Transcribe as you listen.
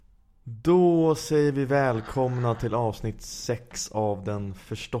Då säger vi välkomna till avsnitt 6 av den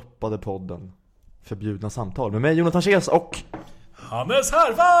förstoppade podden Förbjudna samtal med mig Jonathan Kjes och Hannes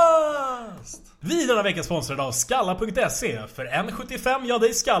Härfast! Vi denna vecka sponsrade av skalla.se. För 1,75 ja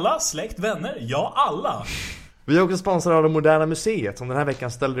dig skalla, släkt, vänner, ja alla. Vi är också sponsrade av det Moderna Museet som den här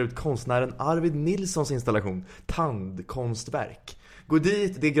veckan ställer ut konstnären Arvid Nilssons installation Tandkonstverk. Gå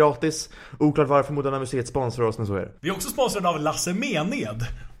dit, det är gratis. Oklart varför Moderna Museet sponsrar oss, men så är det. Vi är också sponsrade av Lasse Mened.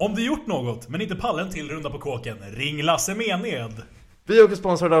 Om du gjort något men inte pallar en till runda på kåken, ring Lasse Mened. Vi är också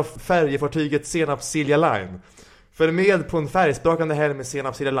sponsrade av färjefartyget Senap Silja Line. Följ med på en färgsprakande helg med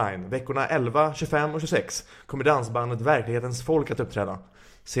Senap Silja Line. Veckorna 11, 25 och 26 kommer dansbandet Verklighetens folk att uppträda.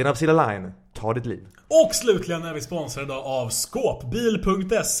 Senap Silja Line, ta ditt liv. Och slutligen är vi sponsrade av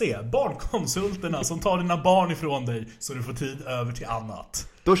skåpbil.se. Barnkonsulterna som tar dina barn ifrån dig så du får tid över till annat.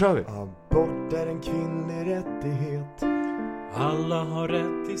 Då kör vi. Abort är en kvinnlig rättighet. Alla har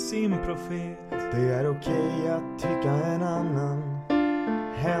rätt till sin profet. Det är okej att tycka en annan.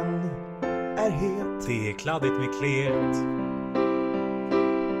 Hen är het. Det är kladdigt med klet.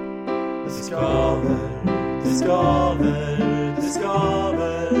 Det skaver, det skaver, det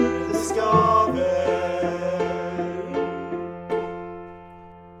skaver, det skaver.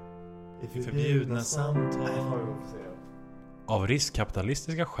 I förbjudna samtal. Av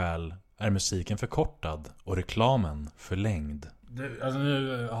riskkapitalistiska skäl är musiken förkortad och reklamen förlängd. Alltså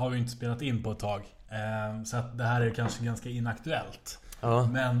nu har vi inte spelat in på ett tag, så att det här är kanske ganska inaktuellt. Ja.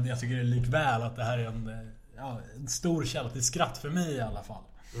 Men jag tycker likväl att det här är en stor källa till skratt för mig i alla fall.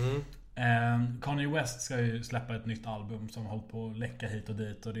 Kanye West ska ju släppa ett nytt album som håller på att läcka hit och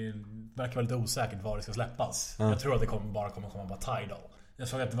dit. Och det verkar vara lite osäkert var det ska släppas. Jag tror att det bara kommer komma på Tidal. Jag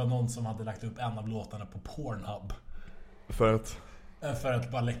såg att det var någon som hade lagt upp en av låtarna på Pornhub För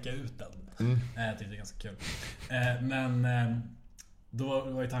att bara läcka ut den. Jag tyckte det är ganska kul. Men då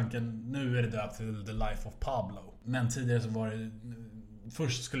var ju tanken, nu är det döpt till The Life of Pablo. Men tidigare så var det,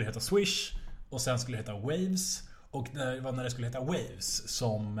 först skulle det heta Swish och sen skulle det heta Waves. Och det var när det skulle heta Waves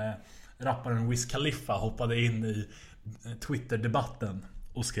som rapparen Wiz Khalifa hoppade in i Twitter-debatten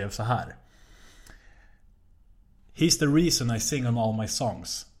och skrev så här: He's the reason I sing on all my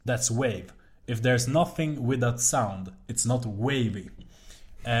songs. That's wave. If there's nothing with that sound, it's not wavy.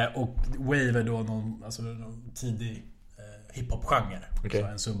 Och wave är då någon tidig hiphop-genre. Okay. Så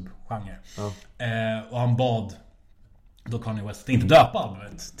en subgenre. Ja. Och han bad då Kanye West att inte döpa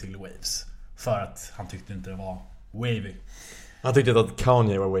albumet till Waves. För att han tyckte inte det var wavy. Han tyckte att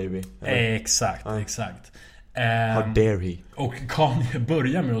Kanye var wavy. Exakt. How dare he? Och Kanye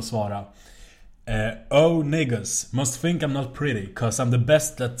börjar med att svara: Oh niggas, must think I'm not pretty, 'cause I'm the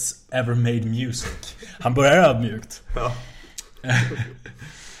best that's ever made music. Han börjar ödmjukt. Ja.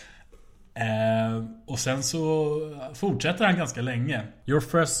 Och sen så fortsätter han ganska länge. Your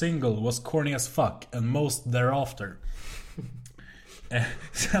first single was corny as fuck and most thereafter.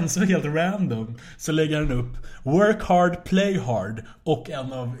 Sen så helt random så lägger han upp work hard, play hard och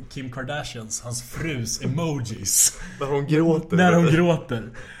en av Kim Kardashians, hans frus emojis. När hon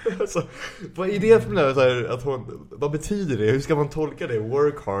gråter. Alltså, Alltså, vad är det för något så här, att hon, vad betyder det? Hur ska man tolka det?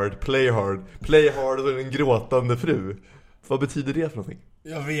 Work hard, play hard och en gråtande fru. Vad betyder det för någonting?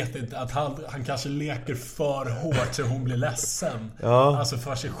 jag vet inte, att han kanske leker för hårt så hon blir ledsen. Ja. Alltså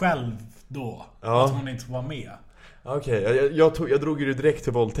för sig själv då. Ja. Att hon inte får vara med. Okej, jag drog ju det direkt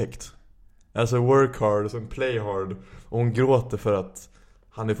till våldtäkt. Alltså work hard och sen play hard. Och hon gråter för att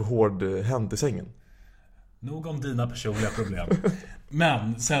han är för hård hänt i sängen. Nog om dina personliga problem.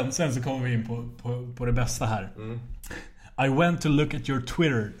 Men sen så kommer vi in på det bästa här. I went to look at your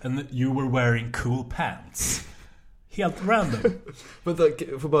Twitter and you were wearing cool pants. Helt random. Vänta,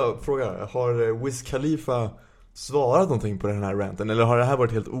 får bara fråga. Har Wiz Khalifa svarat någonting på den här ranten? Eller har det här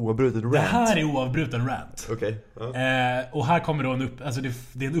varit helt oavbrutet rant? Det här är oavbruten rant. Okej. Ja. Och här kommer då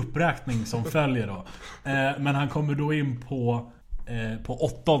det är en uppräkning som följer då. Men han kommer då in på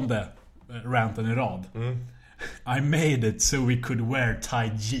 8:e ranten i rad. I made it so we could wear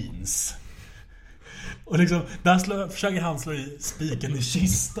tight jeans. Och liksom, där försöker han slå i spiken i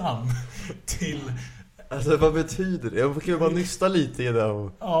kistan till... Alltså vad betyder det? Jag kan ju bara nysta lite i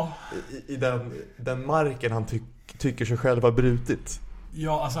den, Ja. i den marken han tycker sig själv har brutit.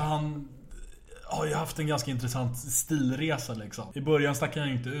 Ja, alltså han har ju haft en ganska intressant stilresa liksom. I början stack han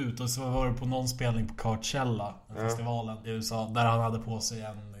inte ut och så var det på någon spelning på Coachella, festivalen i USA, där han hade på sig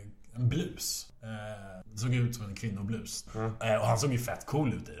en blus. Det såg ut som en kvinnoblus. Och han såg ju fett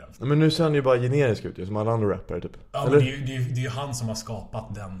cool ut i den. Men nu ser han ju bara generisk ut, som alla andra rappare typ. Ja, men det är ju han som har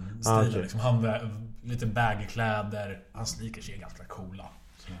skapat den stilen. Okay. Liksom. Han lite baggy kläder. Hans sneakers är ganska coola.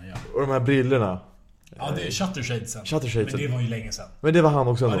 Som han gör. Och de här brillorna. Ja, det är Shutter Shades sen. Shutter Shades. Men det var ju länge sen. Men det var han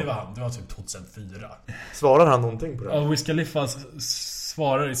också. Ja, det var han. Det var typ 2004. Svarar han någonting på det? Ja, Wiz Khalifa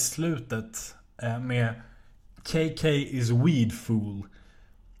svarar i slutet med KK is weed fool.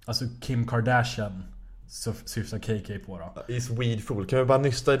 Alltså Kim Kardashian, så syftar KK på då. Is weed fool. Kan vi bara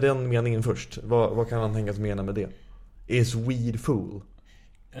nysta i den meningen först? Vad kan han tänkas mena med det? Is weed fool?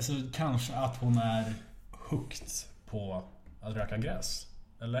 Alltså kanske att hon är hooked på att röka gräs.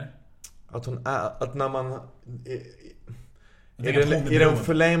 Eller? Att hon är... Att när man... Jag tänker att hon Är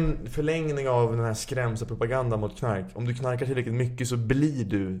det en förlängning av den här skrämselpropagandan mot knark? Om du knarkar tillräckligt mycket så blir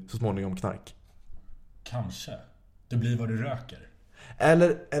du så småningom knark. Kanske. Du blir vad du röker.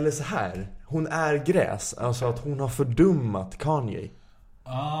 Eller så här. Hon är gräs. Alltså att hon har fördummat Kanye.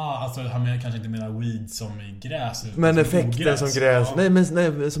 Alltså han kanske inte menar weed som i gräs. Men effekten som gräs. Ja.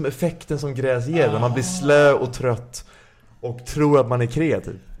 Nej, som effekten som gräs ger. När man blir slö och trött och tror att man är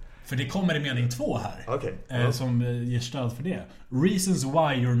kreativ. För det kommer i mening 2 här. Okej. Som ger stöd för det. Reasons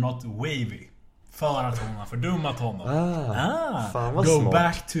why you're not wavy. För att hon har fördummat honom. Fan vad Go smart.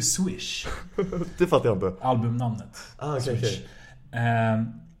 back to Swish. Det fattar jag inte. Albumnamnet. Okej.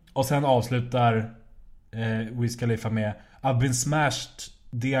 Och sen avslutar Wiz Khalifa med I've been smashed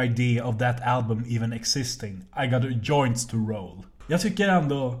the idea of that album even existing. I got a joints to roll. Jag tycker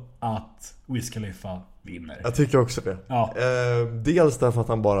ändå att Wiz Khalifa vinner. Jag tycker också det. Ja. Dels därför att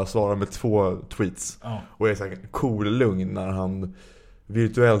han bara svarar med 2 tweets. Ja. Och är så här cool lugn när han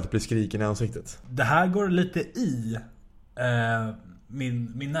virtuellt blir skriken i ansiktet. Det här går lite i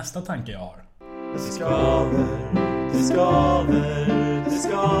min nästa tanke jag har. Det skaver, det skaver, det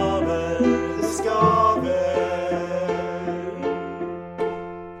skaver, det skaver.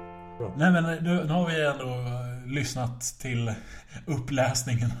 Nej men nu har vi ändå lyssnat till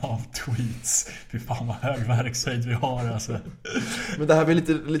uppläsningen av tweets. Fy fan vad hög verkshöjd vi har alltså. Men det här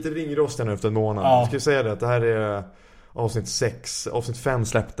blir lite ringrostiga nu efter en månad. Ja. Jag ska säga det att det här är avsnitt 6. Avsnitt 5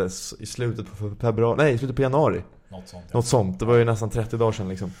 släpptes i slutet på februari. Nej, i slutet på januari. Något sånt. Det var ju nästan 30 dagar sedan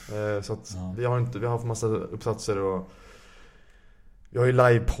liksom. Så att vi har haft massa uppsatser och vi har ju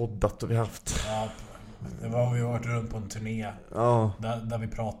livepoddat och vi har haft... Ja, vi har varit runt på en turné där vi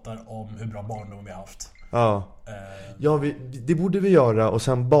pratar om hur bra barndom vi har haft. Ja, det borde vi göra och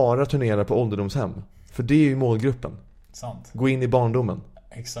sen bara turnera på ålderdomshem. För det är ju målgruppen. Sant. Gå in i barndomen.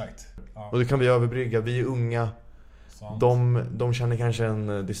 Exakt. Ja. Och det kan vi överbrygga. Vi är unga. Sant. De känner kanske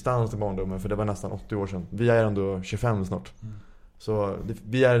en distans till barndomen, för det var nästan 80 år sedan. Vi är ändå 25 snart. Så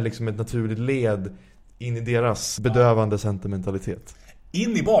vi är liksom ett naturligt led in i deras bedövande sentimentalitet.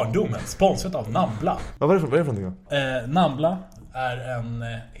 In i barndomen, sponsrat av Nambla. Vad är det för någonting då? Nambla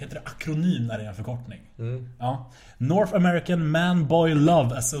är heter det akronym när det är en förkortning? Ja. North American Man Boy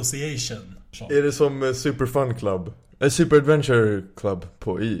Love Association. Så. Är det som Super Fun Club? Super Adventure Club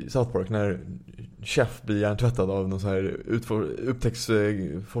i South Park, när chef blir hjärntvättad av någon så här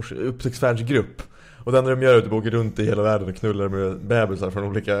upptäcktsfärdsgrupp. Och den de gör är att de åker runt i hela världen och knullar med bebisar från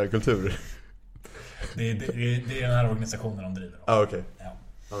olika kulturer. Det är den här organisationen de driver. Okej. Ja.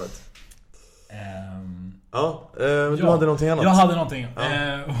 Jag vet. Du Ja, hade någonting annat? Jag hade någonting. Ja.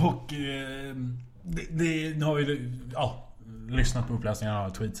 Nu har vi lyssnat på uppläsningarna av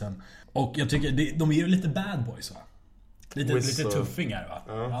tweetsen. Och jag tycker de är ju lite bad boys, va? Lite tuffingar, va?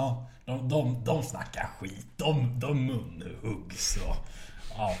 Ja. De snackar skit. De munhuggs och...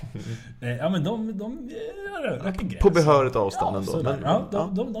 Ja, men de röker gräs. På behörigt avstånd ändå.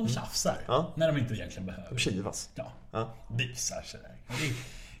 Men, de tjafsar. När de inte egentligen behöver. De kivas. Visar sig där.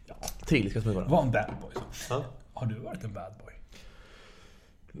 Trevligt ska var en bad boy. Har du varit en bad boy?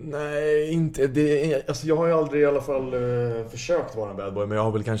 Nej, inte alltså jag har ju aldrig i alla fall försökt vara en bad boy, men jag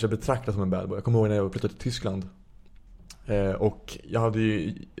har väl kanske betraktats som en bad boy. Jag kommer ihåg när jag flyttade till Tyskland. Och jag hade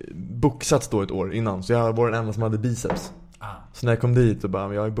ju boxats då ett år innan, så jag var den enda som hade biceps. Så när jag kom dit och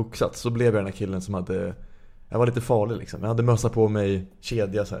bara, jag har boxat, så blev jag den här killen som hade... Jag var lite farlig liksom. Jag hade mössa på mig,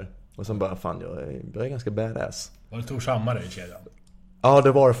 kedja så här. Och sen bara, fan, jag är ganska badass. Var det Tors Hammare i kedjan? Ja,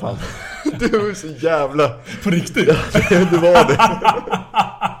 det var det fan. Du är så jävla... På riktigt? Det var det.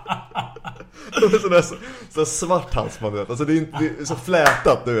 Det är så svart halsband, vet. Alltså det är så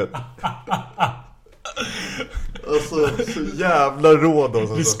flätat, du vet. Alltså så jävla råd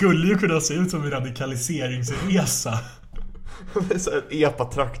också. Det skulle ju kunna se ut som en radikaliseringsresa. Det är så här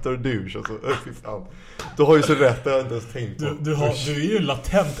epa-traktor-douche alltså. Fy fan. Du har ju så rätt, jag har inte ens tänkt på. Du är ju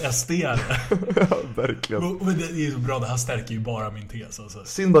latent SD-are. Ja, verkligen. Men det är ju så bra, det här stärker ju bara min tes alltså.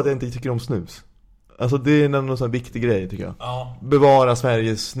 Synd bara att jag inte tycker om snus. Alltså det är någon sån här viktig grej, tycker jag. Ja. Bevara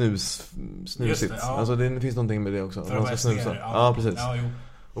Sveriges snusigt. Det, ja. Alltså det finns någonting med det också. För man ska snusa. Ja, precis. Ja, jo.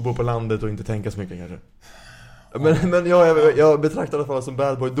 Och bo på landet och inte tänka så mycket kanske. Men jag betraktade i alla fall som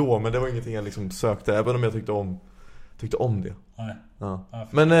bad boy då, men det var ingenting jag liksom sökte, även om jag tyckte om det. Nej. Ja.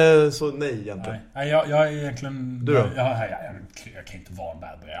 Men så nej egentligen. Nej, jag är egentligen... Du då? Jag kan inte vara en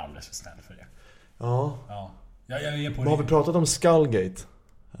bad boy, jag är alldeles för snäll för det. Ja. Jag är på Har vi pratat om Skullgate?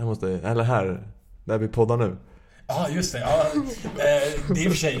 Eller här, där vi poddar nu. Ja, just det. Ja, det är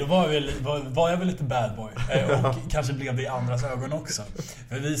för sig, då var jag väl lite bad boy. Och kanske blev det i andras ögon också.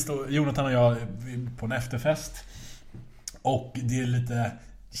 För vi står, Jonathan och jag, på en efterfest. Och det är lite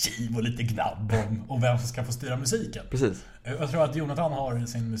kiv och lite gnabb om vem som ska få styra musiken. Precis. Jag tror att Jonathan har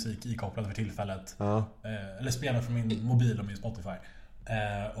sin musik ikopplad för tillfället. Ja. Eller spelar från min mobil och min Spotify.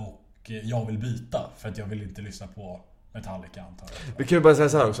 Och jag vill byta för att jag vill inte lyssna på Metallica, antar jag. Vi kan ju bara säga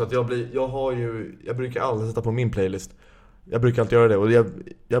så här också att jag brukar aldrig sätta på min playlist. Jag brukar alltid göra det, och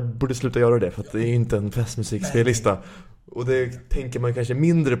jag borde sluta göra det, för att det är inte en festmusikspellista. Och det tänker man kanske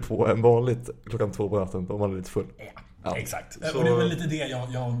mindre på än vanligt klockan 2 på natten om man är lite full. Ja. Exakt. Så... Och det är väl lite det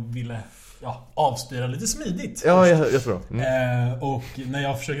jag ville avstyra lite smidigt. Ja, jag tror det. Och när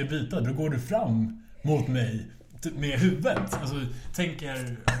jag försöker byta, då går du fram mot mig med huvudet. Alltså, tänk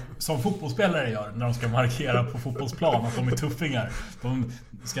er som fotbollsspelare gör när de ska markera på fotbollsplan att de är tuffingar. De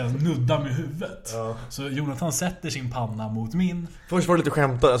ska nudda med huvudet. Ja. Så Jonathan sätter sin panna mot min. Först var det lite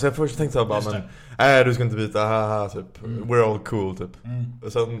skämta. Alltså jag först tänkte så här bara, men du ska inte byta, haha, typ. We're all cool, typ.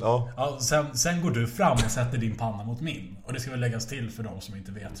 Och sen, sen går du fram och sätter din panna mot min. Och det ska väl läggas till för de som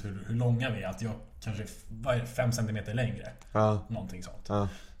inte vet hur långa vi är, att jag kanske är 5 centimeter längre. Ja. Någonting sånt. Ja.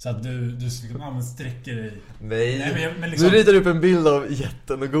 Så att du sträcker dig. Nej, men liksom, du ritar upp en bild av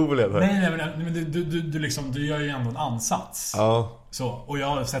jätten och Goliat. Men du gör ju ändå en ansats. Ja. Så, och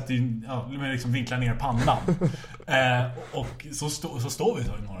jag sätter ju, liksom vinklar ner pannan. Och så står vi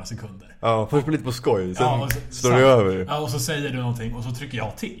då i några sekunder. Ja, först lite på skoj, sen står du över. Ja, och så säger du någonting och så trycker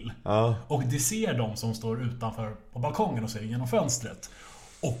jag till. Ja. Och det ser de som står utanför på balkongen och ser genom fönstret.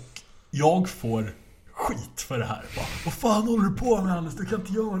 Och jag får skit för det här. Vad fan håller du på med, Hannes? Du kan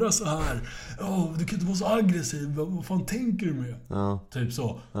inte göra så här. Du kan inte vara så aggressiv. Vad fan tänker du med? Ja. Typ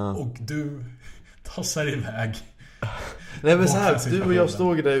så. Ja. Och du tassar iväg. Nej, men så här, du och jag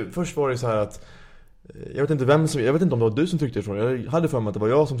stod där. Först var det så här att jag vet inte om det var du som tryckte ifrån. Jag hade för mig att det var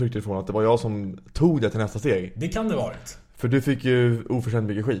jag som tryckte ifrån, att det var jag som tog det till nästa steg. Det kan det varit. För du fick ju oförtjänt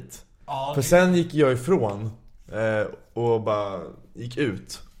mycket skit. Ja, för sen gick jag ifrån och bara gick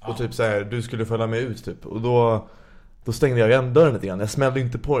ut. Och typ så här, du skulle följa med ut typ. Och då stängde jag igen dörren lite grann. Jag smällde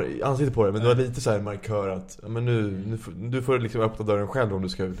inte på ansiktet på det, men det var lite så här markör att men nu du får liksom öppna dörren själv om du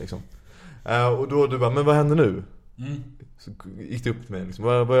ska ut liksom. Och då du bara, men vad händer nu? Så gick det upp till mig liksom,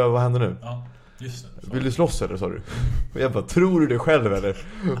 vad händer nu? Ja, just det. Vill du slåss eller, sa du? Och jag bara, tror du det själv eller?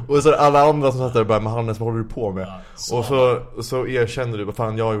 Och så alla andra som satt där bara, men Hannes, vad håller du på med? Ja, och så erkänner du, vad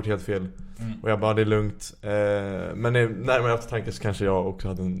fan, jag har gjort helt fel. Och jag bara, det är lugnt. Men närmare eftertanke så kanske jag också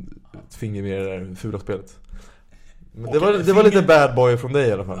hade ett finger med i det där fula spelet. Men det var lite bad boy från dig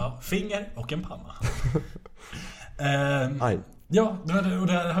i alla fall. Ja, finger och en panna. Aj. Ja, och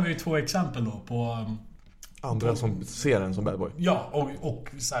där har vi ju 2 exempel då på andra som ser en som bad boy. Ja, och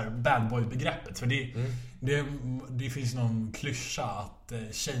så här bad boy-begreppet. För det finns någon klyscha att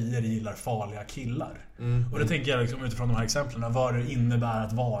tjejer gillar farliga killar. Och det tänker jag liksom, utifrån de här exemplen, vad det innebär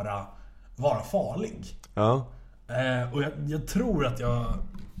att vara farlig. Ja. Och jag tror att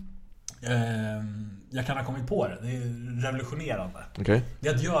jag kan ha kommit på det. Det är revolutionerande. Okay. Det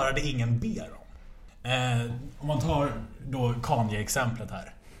är att göra det ingen ber om. Om man tar då Kanye-exemplet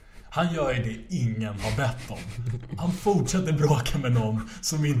här. Han gör ju det ingen har bett om. Han fortsätter bråka med någon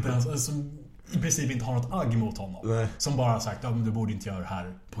som i princip inte har något agg mot honom. Nej. Som bara har sagt, men du borde inte göra det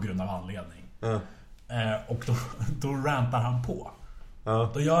här på grund av anledning. Och då rantar han på.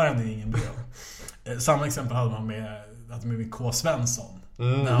 Då gör han det ingen ber om. Samma exempel hade man med K. Svensson.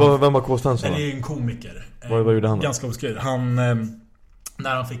 Vem var K. Svensson? Det är en komiker. Vad gjorde han då? Ganska obskyr.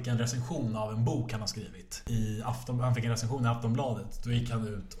 När han fick en recension av en bok han har skrivit han fick en recension i Aftonbladet. Då gick han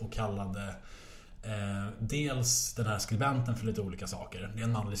ut och kallade dels den här skribenten för lite olika saker. Det är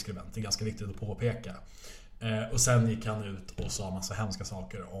en manlig skribent, det är ganska viktigt att påpeka. Och sen gick han ut och sa massa hemska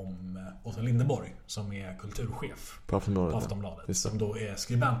saker om Åsa Linderborg, som är kulturchef på Aftonbladet, som då är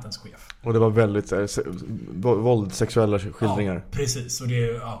skribentens chef. Och det var väldigt våldsexuella skildringar. Ja, precis. Och det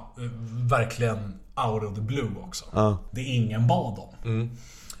är verkligen out of the blue också. Det är ingen bad om.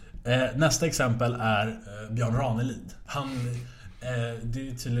 Nästa exempel är Björn Ranelid. Det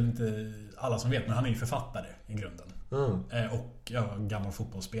är tydligen inte alla som vet, men han är ju författare i grunden. Och gammal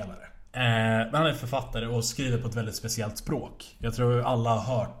fotbollsspelare. Men han är författare och skriver på ett väldigt speciellt språk. Jag tror alla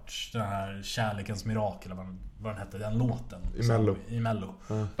har hört den här Kärlekens mirakel, vad den hette, den låten I Mello.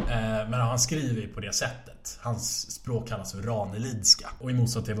 Men han skriver på det sättet. Hans språk kallas för ranelidska. Och i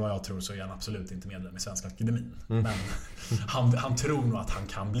motsats till vad jag tror så är han absolut inte medlem i Svenska Akademin. Men han tror nog att han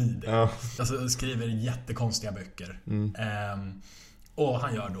kan bli det. Alltså skriver jättekonstiga böcker. Och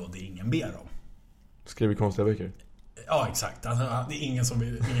han gör då det ingen ber om. Skriver konstiga böcker? Ja, exakt. Alltså, det är ingen som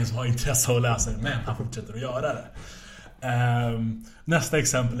har intresse av att läsa det, men han fortsätter att göra det. Nästa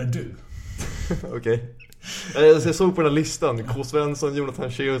exempel är du. Okej. Jag såg på den här listan: K. Svensson,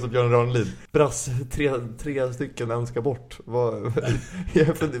 Jonathan Scheus och Björn Ranelid. Brass, tre stycken önskar bort.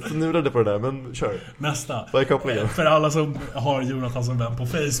 Jag funderade på det där, men kör. Nästa. Vad är kopplingen? För alla som har Jonathan som vän på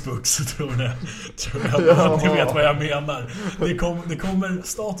Facebook så tror jag att ni vet vad jag menar. Det kommer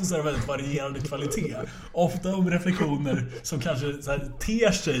statusar av väldigt varierande kvalitet. Ofta om reflektioner som kanske så här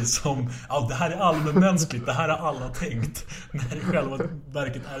ter sig som det här är allmänmänskligt, det här har alla tänkt. När det själva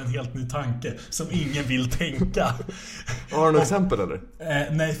verket är en helt ny tanke som ingen vill tänka. Har du några exempel eller?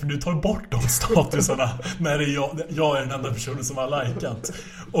 Nej, för du tar bort de statusarna när det är jag är den enda personen som har likat.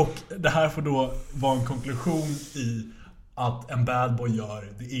 Och det här får då vara en konklusion i att en bad boy gör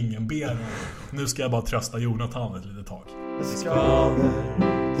det ingen ber om. Nu ska jag bara trösta Jonathan ett litet tag. Det skaver,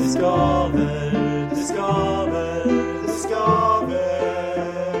 det skaver, det skaver, det skaver.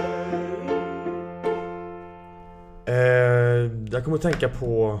 Jag kommer att tänka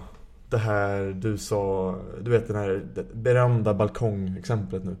på det här du sa, du vet den här berömda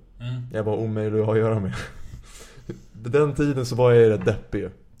balkong-exemplet nu. Jag var omöjlig att ha att göra med. På den tiden så var jag rätt deppig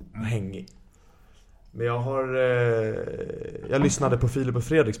och hängig. Men jag lyssnade på Filip och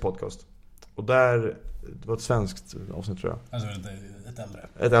Fredriks podcast. Och där, det var ett svenskt avsnitt tror jag. Alltså ett äldre.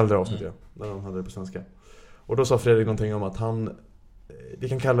 Ett äldre avsnitt, ja. Där de hade det på svenska. Och då sa Fredrik någonting om att vi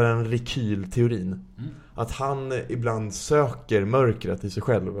kan kalla den rekylteorin. Att han ibland söker mörkret i sig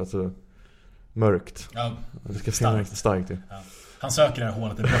själv. Alltså mörkt. Ja, det ska se riktigt starkt. Ja. Han söker det här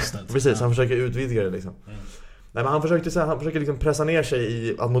hålet i bröstet. Precis, han försöker utvidga det liksom. Nej, men han försöker liksom pressa ner sig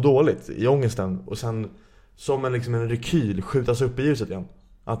i att må dåligt, i ångesten. Och sen som en rekyl skjutas upp i ljuset igen.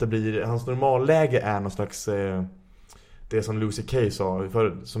 Att det blir, hans normalläge är någon slags det som Lucy Kay sa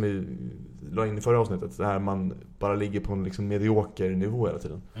som vi la in i förra avsnittet, där man bara ligger på en liksom medioker nivå hela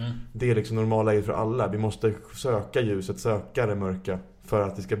tiden. Det är liksom normalläget för alla. Vi måste söka ljuset, söka det mörka för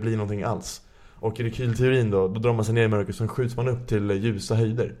att det ska bli någonting alls. Och i rekylteorin då drar man sig ner i mörker, så skjuts man upp till ljusa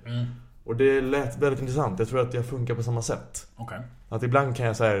höjder. Och det lät väldigt intressant. Jag tror att jag funkar på samma sätt. Att ibland kan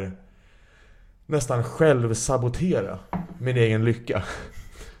jag så här nästan själv sabotera min egen lycka.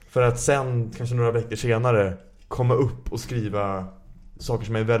 För att sen, kanske några veckor senare, komma upp och skriva saker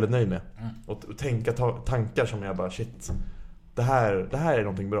som jag är väldigt nöjd med. Och tänka tankar som jag bara, shit, det här är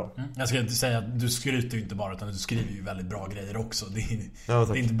någonting bra. Jag ska inte säga att du skryter ju inte bara, utan du skriver ju väldigt bra grejer också. Det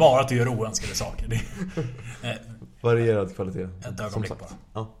är inte bara att du gör oönskade saker. Det är, varierad kvalitet. Ett ögonblick bara.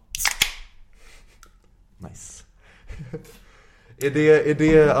 Ja. Nice. Är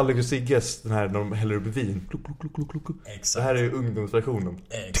det Alex och Sigges, den här när de häller upp vin? Exakt. Det här är ju ungdomsversionen.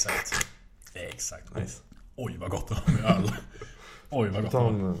 Exakt. Nice. Oj, vad gott det var med öl. Oj, vad gott det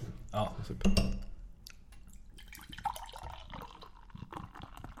var. Ja.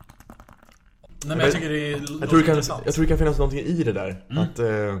 Nej, men jag tycker det är intressant. Jag tror det kan finnas någonting i det där. Att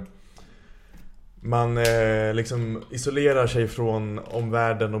man liksom isolerar sig från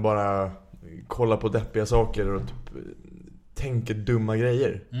omvärlden och bara kollar på deppiga saker och typ tänker dumma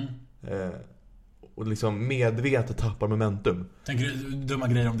grejer. Och liksom medvetet tappar momentum. Tänker du dumma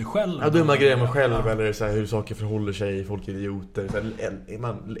grejer om dig själv? Ja, dumma grejer om mig själv, eller så här, hur saker förhåller sig, folk är idioter, så här,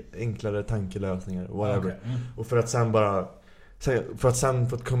 enklare tankelösningar, whatever. Och för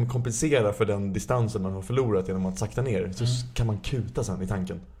att kompensera för den distansen man har förlorat genom att sakta ner, så kan man kuta sen i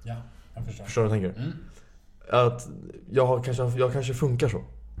tanken. Ja, jag förstår. Förstår du vad jag tänker? Att jag kanske funkar så.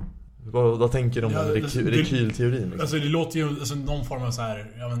 Vad tänker du om rekylteorin? Liksom? Alltså det låter ju någon form av så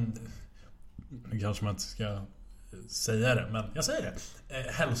här, nu kanske man inte ska säga det, men jag säger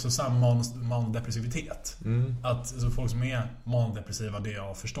det. Hälsosam manodepressivitet. Att alltså, folk som är manodepressiva, det jag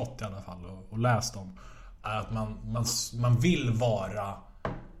har förstått i alla fall och läst om, är att man vill vara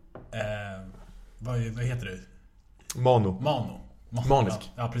vad heter det?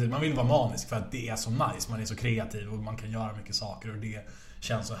 Manisk. Ja, precis. Man vill vara manisk för att det är så nice. Man är så kreativ och man kan göra mycket saker och det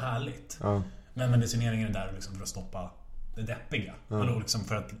känns så härligt. Men medicineringen är där liksom för att stoppa det deppiga. Eller liksom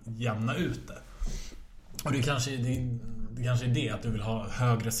för att jämna ut det. Och det kanske är det att du vill ha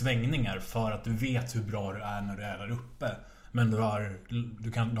högre svängningar för att du vet hur bra du är när du är där uppe. Men du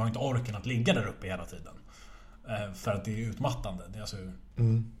har inte orken att ligga där uppe hela tiden. För att det är utmattande. Det är alltså,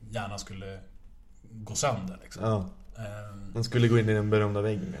 hjärnan skulle gå sönder liksom. Ja. Den skulle gå in i den berömda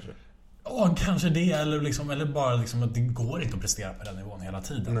väggen kanske. Ja, kanske det, eller bara liksom att det går inte att prestera på den nivån hela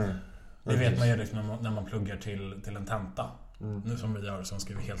tiden. Nej. Det vet man ju liksom när man pluggar till en tenta. Nu som vi gör, som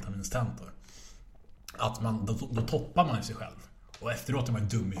skriver helterminstentor. Att då toppar man sig själv. Och efteråt är man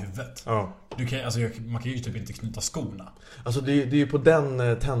dum i huvudet. Ja. Man kan ju typ inte knyta skorna. Alltså det är ju på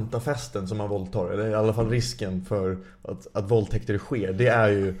den tentafesten som man våldtar. Eller i alla fall risken för att våldtäkter sker. Det är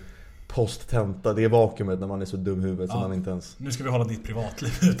ju post-tenta. Det är vakuumet när man är så dum i huvudet som man inte ens... Nu ska vi hålla ditt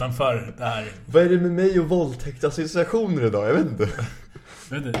privatliv utanför det här. Vad är det med mig och våldtäktsassociationer idag? Jag vet inte.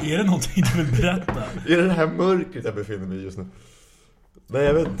 Är det någonting du vill berätta? Är det här mörkret jag befinner mig just nu? Nej,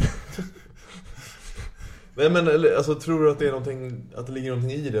 jag vet inte. Nej, men alltså, tror du att det är någonting, att det ligger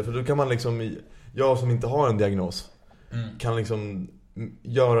någonting i det? För då kan man liksom, jag som inte har en diagnos kan liksom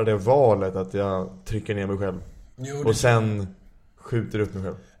göra det valet att jag trycker ner mig själv. Och sen skjuter upp mig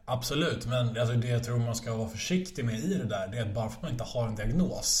själv. Absolut, men alltså, det jag tror man ska vara försiktig med i det där, det är att bara för att man inte har en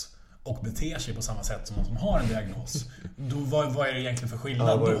diagnos och beter sig på samma sätt som någon som har en diagnos, då, vad är det egentligen för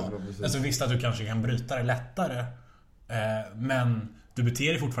skillnad då? Alltså visst att du kanske kan bryta det lättare, men du beter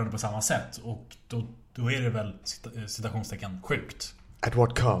dig fortfarande på samma sätt, och då är det väl citationstecken sjukt. At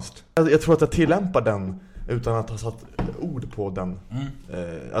what cost? Jag tror att jag tillämpar den utan att ha satt ord på den.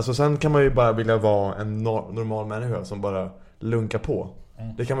 Alltså sen kan man ju bara vilja vara en normal människa som bara lunkar på.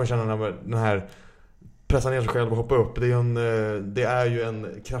 Det kan man känna när den här pressa ner sig själv och hoppa upp. Det är ju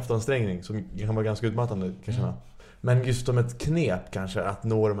en kraftansträngning som kan vara ganska utmattande, kan jag känna. Men just som ett knep kanske att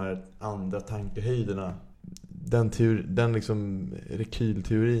nå de här andra tankehöjderna, den liksom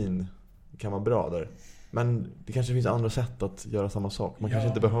rekylteorin kan vara bra där. Men det kanske finns andra sätt att göra samma sak. Man kanske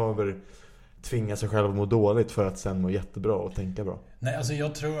inte behöver tvinga sig själv att må dåligt för att sen må jättebra och tänka bra. Nej, alltså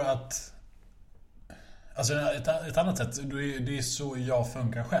jag tror att ett annat sätt, det är så jag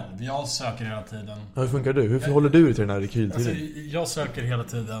funkar själv. Jag söker hela tiden. Hur funkar du? Hur förhåller du dig till den här rekylteorin? Alltså, jag söker hela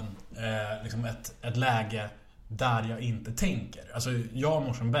tiden liksom ett läge där jag inte tänker. Alltså jag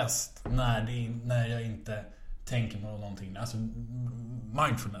mår som bäst när jag inte tänker på någonting. Alltså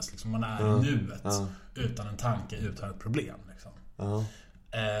mindfulness liksom. Man är i nuet utan en tanke, utan ett problem liksom.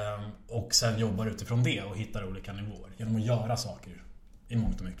 Och sen jobbar utifrån det och hittar olika nivåer genom att göra saker i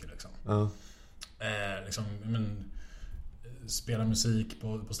mångt och mycket liksom. Spela musik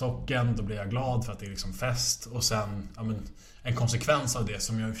på stocken, då blir jag glad för att det är liksom fest. Och sen en konsekvens av det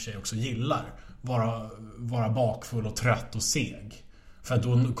som jag i och för sig också gillar, vara bakfull och trött och seg, för att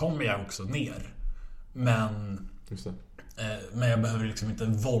då kommer jag också ner. Men jag behöver liksom inte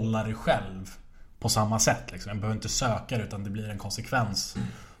vålla det själv på samma sätt liksom. Jag behöver inte söka det, utan det blir en konsekvens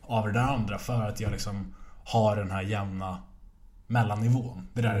av det där andra, för att jag liksom har den här jämna mellannivån.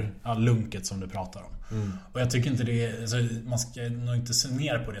 Det där lunket som du pratar om. Och jag tycker inte det är, alltså, man ska nog inte se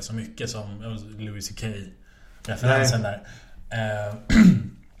ner på det så mycket som Louis CK referensen där.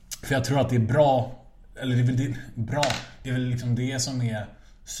 För jag tror att det är bra, eller det är väl liksom det som är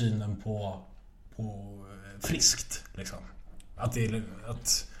synen på friskt liksom. Att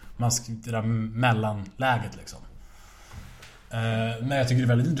man ska det där mellanläget liksom. Men jag tycker det är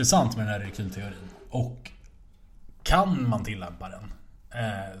väldigt intressant med den här rekylteorin, och kan man tillämpa den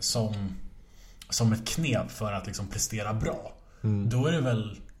som ett knep för att liksom prestera bra, då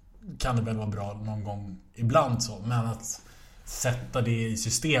är kan det väl vara bra någon gång ibland så, men att sätta det i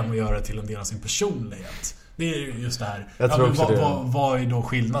system och göra det till en del av sin personlighet, det är ju just det här. Vad är då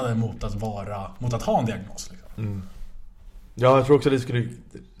skillnaden mot att ha en diagnos liksom? Ja, jag tror också det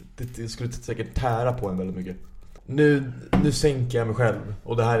skulle säkert tära på en väldigt mycket. Nu sänker jag mig själv,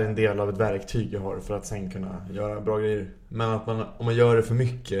 och det här är en del av ett verktyg jag har för att sen kunna göra bra grejer. Men att om man gör det för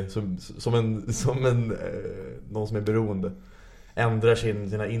mycket som någon som är beroende, ändrar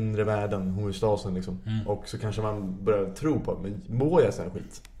sina inre värden, homeostasen liksom. Och så kanske man börjar tro på, men mår jag sen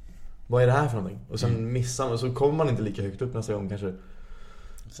skit? Vad är det här för någonting? Och sen missar man, och så kommer man inte lika högt upp nästa gång kanske.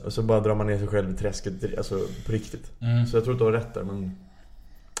 Och så bara drar man ner sig själv i träsket, alltså på riktigt. Så jag tror att du har rätt där, men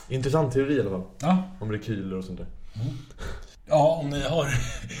intressant teori i alla fall. Om rekyler och sånt där. Ja, om ni har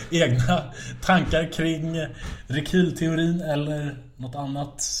egna tankar kring rekylteorin eller något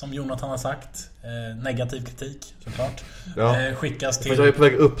annat som Jonathan har sagt, negativ kritik såklart, skickas till... Jag är på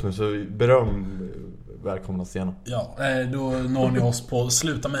väg upp nu, så beröm välkomnas igen. Ja, då når ni oss på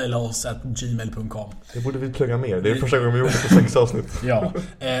slutamejlaoss@gmail.com. Det borde vi plugga mer. Det är första gången vi gjort det på 6 avsnitt. Ja,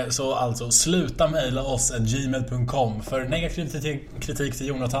 så alltså slutamejlaoss@gmail.com för negativ kritik till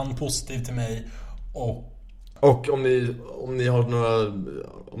Jonathan, positiv till mig, och om ni har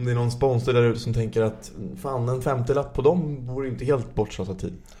om det är någon sponsor där ute som tänker att fan, en 50-lapp på dem vore inte helt bortslösad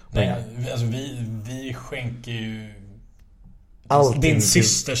tid. Nej, alltså vi skänker ju allting Din till-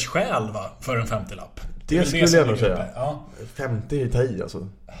 systers själ va? För en 50-lapp. Det skulle jag nog säga. Ja. 50 i taj alltså.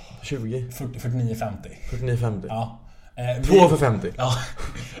 20. 49,50. 49,50. Ja. 2 för 50. Ja.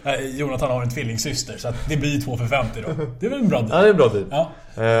 Jonathan har en tvillingsyster så att det blir 2 för 50 då. Det är väl en bra Ja, deal. det är en bra tid.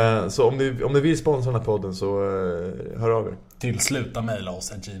 Ja. Så om ni vill sponsra den här podden så hör av er. Till sluta mejla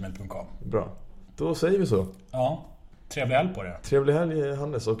oss gmail.com. Bra. Då säger vi så. Ja. Trevlig helg på det. Trevlig helg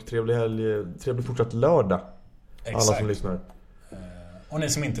Hannes och trevlig fortsatt lördag. Exakt. Alla som lyssnar. Och ni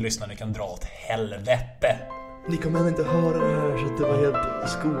som inte lyssnar, ni kan dra åt helvete. Ni kommer ändå inte höra det här så att det var helt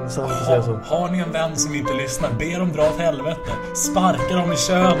skonsamt att säga så. Har ni en vän som inte lyssnar, be dem dra åt helvete. Sparka dem i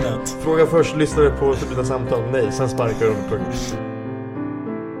könet. Fråga först, lyssnar du på Förbjudna samtal? Nej, sen sparkar de.